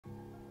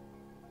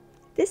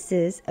This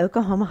is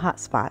Oklahoma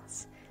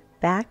Hotspots,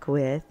 back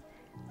with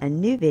a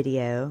new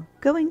video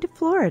going to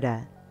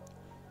Florida.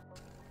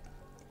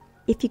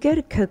 If you go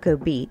to Coco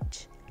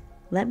Beach,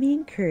 let me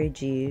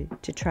encourage you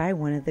to try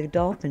one of the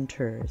Dolphin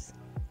tours.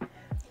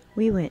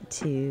 We went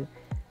to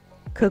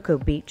Coco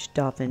Beach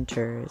Dolphin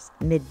tours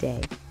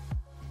midday.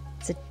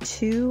 It's a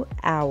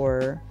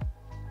 2-hour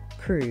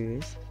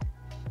cruise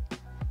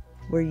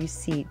where you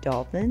see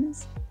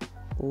dolphins,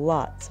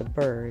 lots of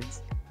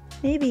birds,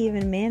 maybe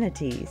even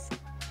manatees.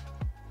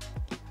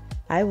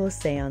 I will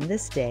say on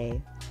this day,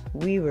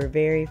 we were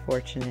very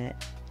fortunate,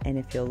 and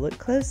if you'll look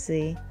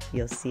closely,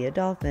 you'll see a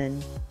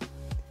dolphin.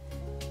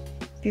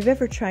 If you've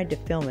ever tried to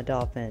film a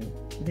dolphin,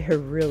 they're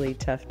really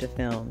tough to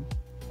film.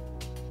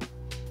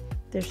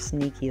 They're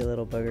sneaky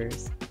little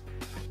boogers.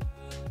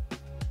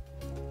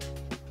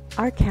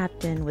 Our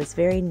captain was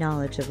very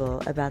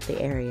knowledgeable about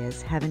the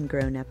areas, having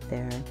grown up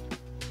there.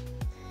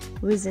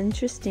 It was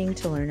interesting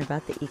to learn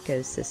about the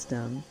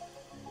ecosystem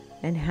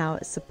and how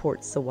it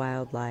supports the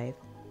wildlife,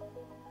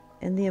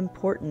 and the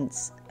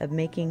importance of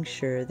making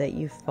sure that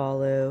you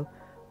follow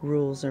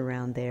rules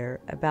around there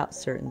about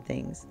certain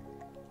things,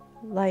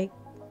 like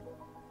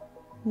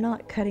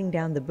not cutting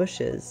down the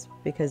bushes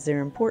because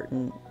they're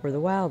important for the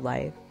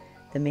wildlife.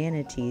 The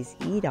manatees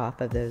eat off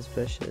of those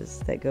bushes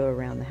that go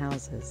around the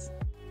houses.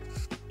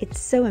 It's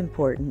so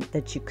important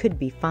that you could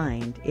be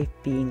fined if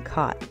being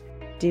caught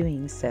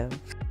doing so.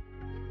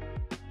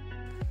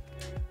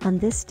 On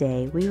this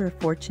day, we were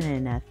fortunate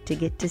enough to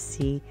get to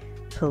see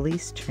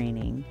police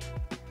training.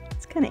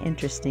 It's kind of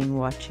interesting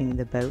watching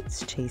the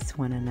boats chase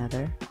one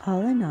another.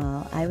 All in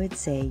all, I would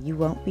say you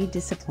won't be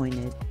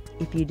disappointed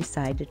if you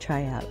decide to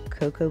try out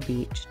Coco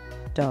Beach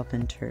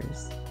Dolphin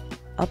Tours.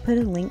 I'll put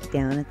a link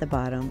down at the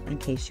bottom in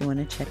case you want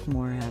to check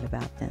more out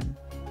about them.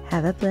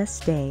 Have a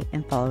blessed day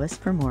and follow us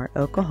for more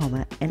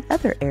Oklahoma and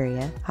other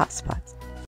area hotspots.